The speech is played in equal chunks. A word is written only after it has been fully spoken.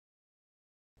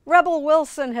Rebel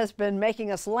Wilson has been making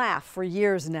us laugh for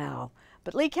years now,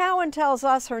 but Lee Cowan tells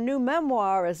us her new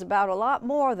memoir is about a lot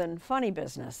more than funny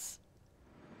business.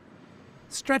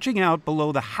 Stretching out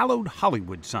below the hallowed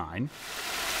Hollywood sign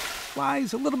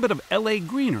lies a little bit of L.A.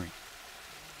 greenery.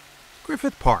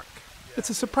 Griffith Park. It's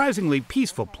a surprisingly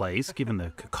peaceful place, given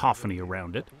the cacophony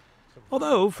around it.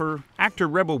 Although, for actor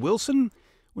Rebel Wilson,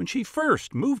 when she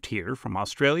first moved here from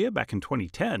Australia back in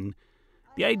 2010,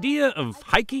 the idea of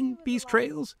hiking these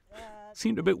trails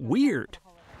seemed a bit weird.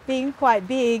 Being quite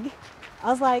big, I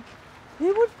was like,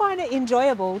 who would find it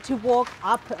enjoyable to walk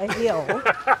up a hill?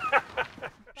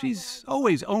 She's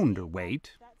always owned her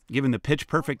weight. Given the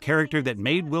pitch-perfect character that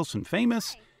made Wilson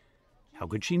famous, how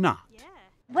could she not?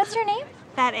 What's your name?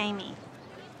 Fat Amy.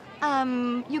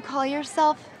 You call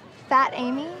yourself Fat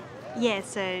Amy? Yeah,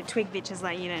 so twig bitches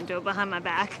like you don't do it behind my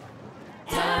back.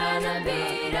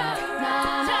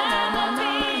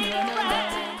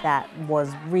 That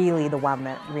was really the one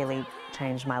that really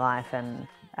changed my life and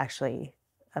actually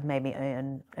made me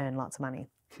earn lots of money.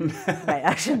 Wait,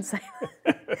 I shouldn't say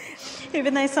that.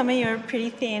 Even though some of you are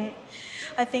pretty thin,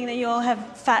 I think that you all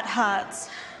have fat hearts.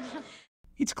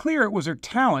 It's clear it was her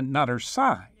talent, not her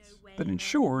size, that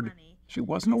ensured she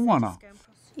wasn't a one-off.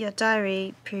 Your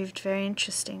diary proved very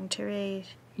interesting to read.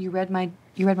 You read my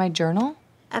journal?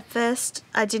 At first,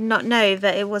 I did not know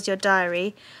that it was your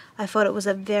diary. I thought it was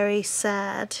a very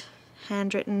sad,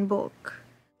 handwritten book.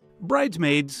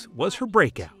 Bridesmaids was her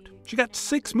breakout. She got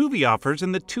 6 movie offers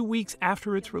in the 2 weeks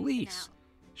after its release.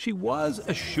 She was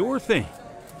a sure thing,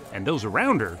 and those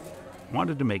around her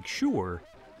wanted to make sure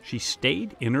she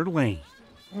stayed in her lane.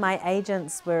 My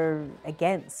agents were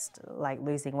against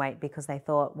losing weight because they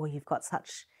thought, well, you've got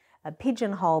such a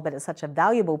pigeonhole, but it's such a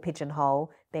valuable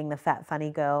pigeonhole, being the fat,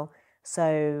 funny girl,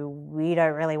 so we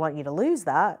don't really want you to lose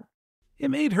that. It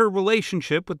made her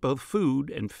relationship with both food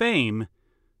and fame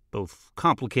both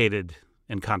complicated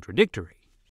and contradictory.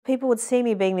 People would see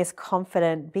me being this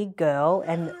confident big girl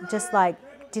and just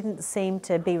didn't seem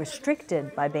to be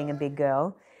restricted by being a big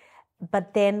girl.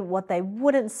 But then what they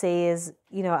wouldn't see is,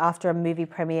 after a movie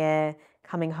premiere,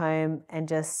 coming home and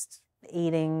just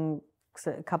eating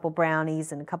a couple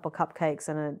brownies and a couple cupcakes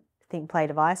and a plate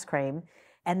of ice cream,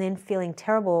 and then feeling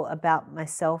terrible about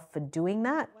myself for doing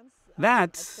that.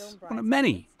 That's one of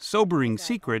many sobering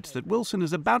secrets that Wilson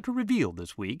is about to reveal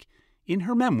this week in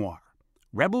her memoir,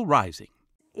 Rebel Rising.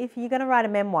 If you're going to write a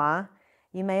memoir,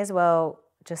 you may as well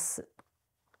just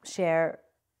share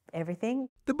everything.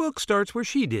 The book starts where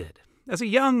she did, as a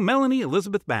young Melanie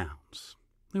Elizabeth Bounds,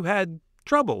 who had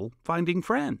trouble finding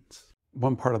friends.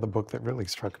 One part of the book that really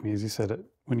struck me is you said it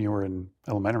when you were in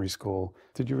elementary school.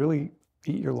 Did you really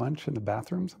eat your lunch in the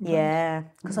bathroom sometimes? Yeah,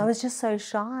 because I was just so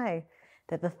shy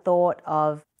that the thought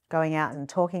of going out and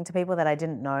talking to people that I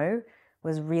didn't know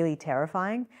was really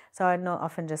terrifying. So I'd not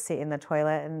often just sit in the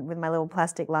toilet and with my little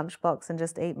plastic lunchbox and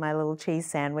just eat my little cheese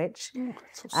sandwich. Ooh,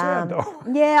 that's so sad, though.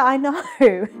 Yeah, I know.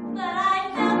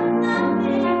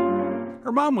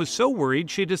 Her mom was so worried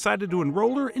she decided to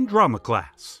enroll her in drama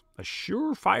class, a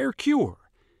surefire cure.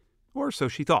 Or so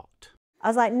she thought. I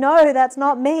was like, no, that's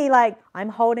not me. I'm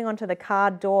holding onto the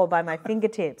car door by my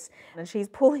fingertips and she's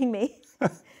pulling me,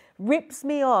 rips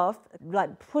me off,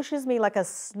 pushes me like a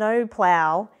snow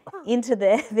plow into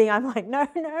the thing. I'm like, no,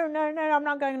 I'm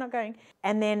not going.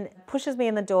 And then pushes me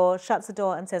in the door, shuts the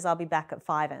door and says, I'll be back at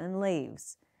 5 and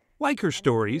leaves. Like her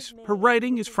stories, her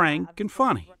writing is frank and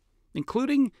funny,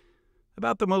 including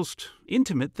about the most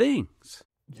intimate things.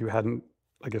 You hadn't,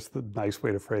 I guess the nice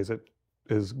way to phrase it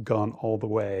is gone all the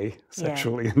way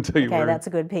sexually until you were... Okay, that's a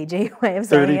good PG way of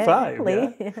saying 35,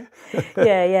 it.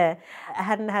 Yeah. I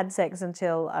hadn't had sex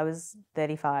until I was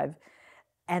 35.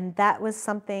 And that was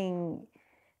something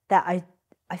that I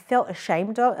felt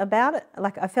ashamed about it.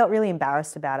 I felt really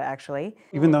embarrassed about it, actually.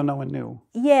 Even though no one knew?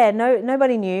 Yeah,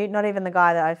 nobody knew. Not even the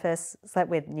guy that I first slept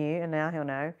with knew, and now he'll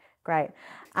know. Great.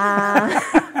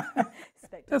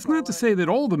 That's not to say that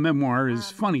all the memoir is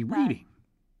funny reading,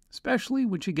 especially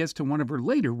when she gets to one of her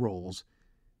later roles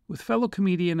with fellow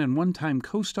comedian and one-time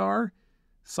co-star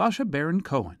Sacha Baron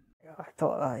Cohen. I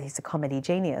thought, oh, he's a comedy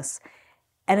genius.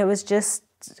 And it was just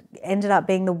ended up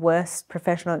being the worst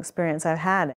professional experience I've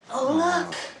had. Oh,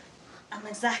 look. I'm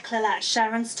exactly like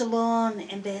Sharon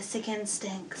Stallone in Basic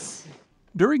Instincts.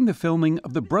 During the filming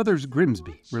of The Brothers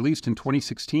Grimsby, released in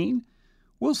 2016,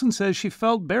 Wilson says she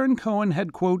felt Baron Cohen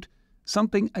had, quote,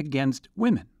 something against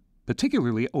women,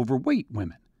 particularly overweight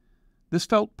women. This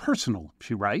felt personal,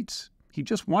 she writes. He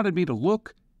just wanted me to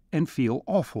look and feel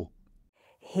awful.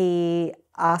 He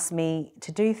asked me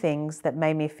to do things that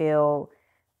made me feel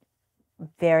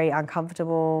very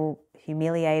uncomfortable,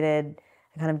 humiliated,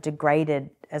 and kind of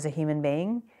degraded as a human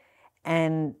being.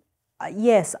 And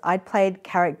yes, I'd played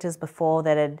characters before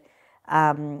that had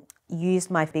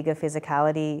used my bigger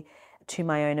physicality to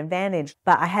my own advantage,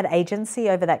 but I had agency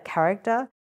over that character.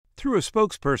 Through a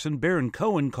spokesperson, Baron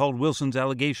Cohen called Wilson's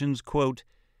allegations, quote,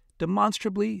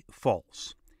 demonstrably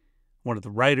false. One of the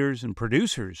writers and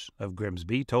producers of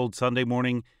Grimsby told Sunday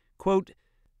Morning, quote,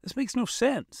 this makes no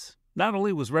sense. Not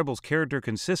only was Rebel's character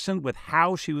consistent with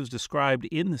how she was described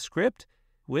in the script,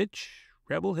 which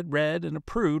Rebel had read and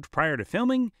approved prior to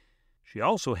filming, she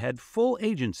also had full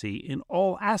agency in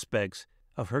all aspects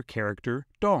of her character,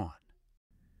 Dawn.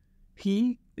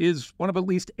 He is one of at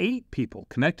least 8 people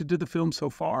connected to the film so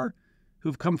far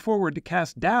who've come forward to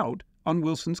cast doubt on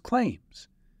Wilson's claims.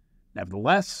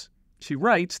 Nevertheless, she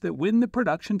writes that when the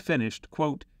production finished,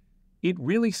 quote, it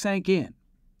really sank in.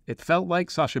 It felt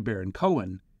like Sacha Baron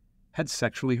Cohen had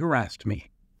sexually harassed me.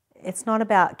 It's not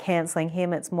about cancelling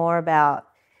him, it's more about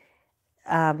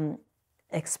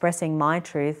expressing my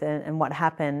truth and what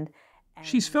happened.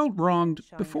 She's felt wronged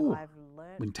before,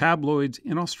 when tabloids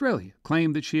in Australia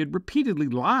claimed that she had repeatedly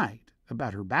lied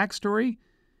about her backstory.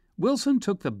 Wilson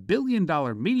took the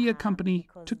billion-dollar media company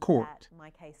to court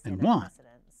and won.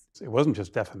 It wasn't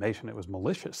just defamation, it was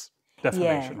malicious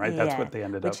defamation, right? That's what they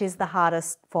ended up. Which is the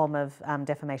hardest form of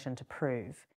defamation to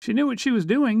prove. She knew what she was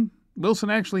doing. Wilson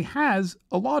actually has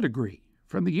a law degree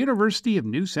from the University of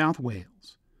New South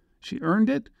Wales. She earned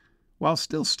it while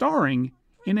still starring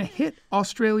in a hit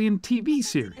Australian TV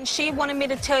series. And she wanted me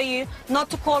to tell you not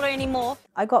to call her anymore.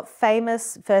 I got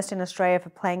famous first in Australia for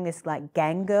playing this like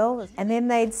gang girl, and then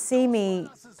they'd see me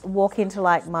walk into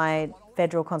like my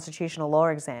federal constitutional law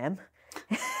exam.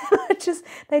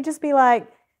 They'd just be like,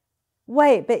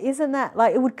 wait, but isn't that,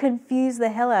 like, it would confuse the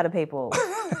hell out of people.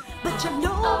 But you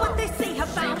know what they say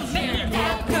about me,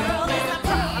 that girl is a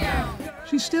problem.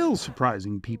 She's still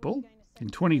surprising people. In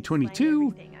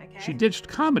 2022, she ditched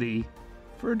comedy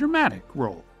for a dramatic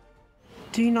role.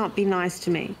 Do not be nice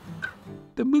to me.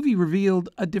 The movie revealed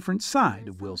a different side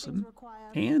of Wilson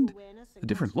and a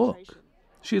different look.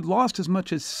 She had lost as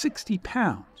much as 60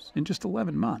 pounds in just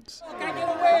 11 months.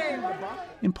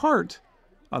 In part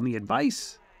on the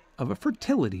advice of a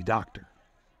fertility doctor.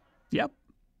 Yep,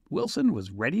 Wilson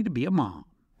was ready to be a mom.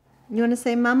 You want to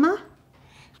say mama?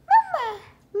 Mama!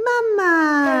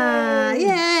 Mama!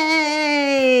 Yay!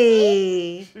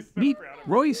 Meet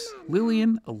Royce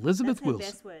Lillian Elizabeth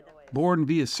Wilson, born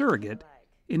via surrogate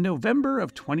in November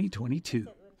of 2022.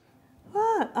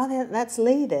 What? Oh, that's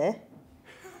Lee there.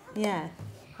 Yeah.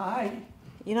 Hi.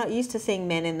 You're not used to seeing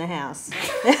men in the house.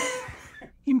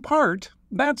 In part,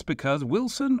 that's because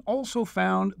Wilson also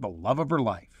found the love of her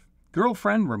life,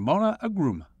 girlfriend Ramona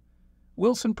Agruma.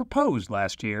 Wilson proposed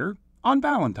last year on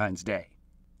Valentine's Day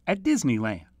at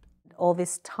Disneyland. All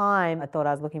this time, I thought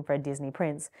I was looking for a Disney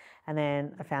prince, and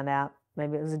then I found out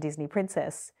maybe it was a Disney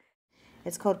princess.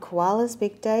 It's called Koala's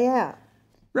Big Day Out.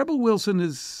 Rebel Wilson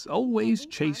has always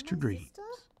chased her dreams.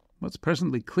 What's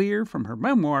presently clear from her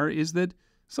memoir is that,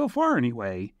 so far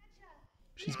anyway,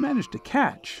 she's managed to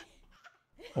catch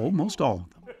almost all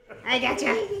of them. I got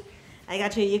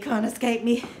you. You can't escape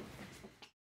me.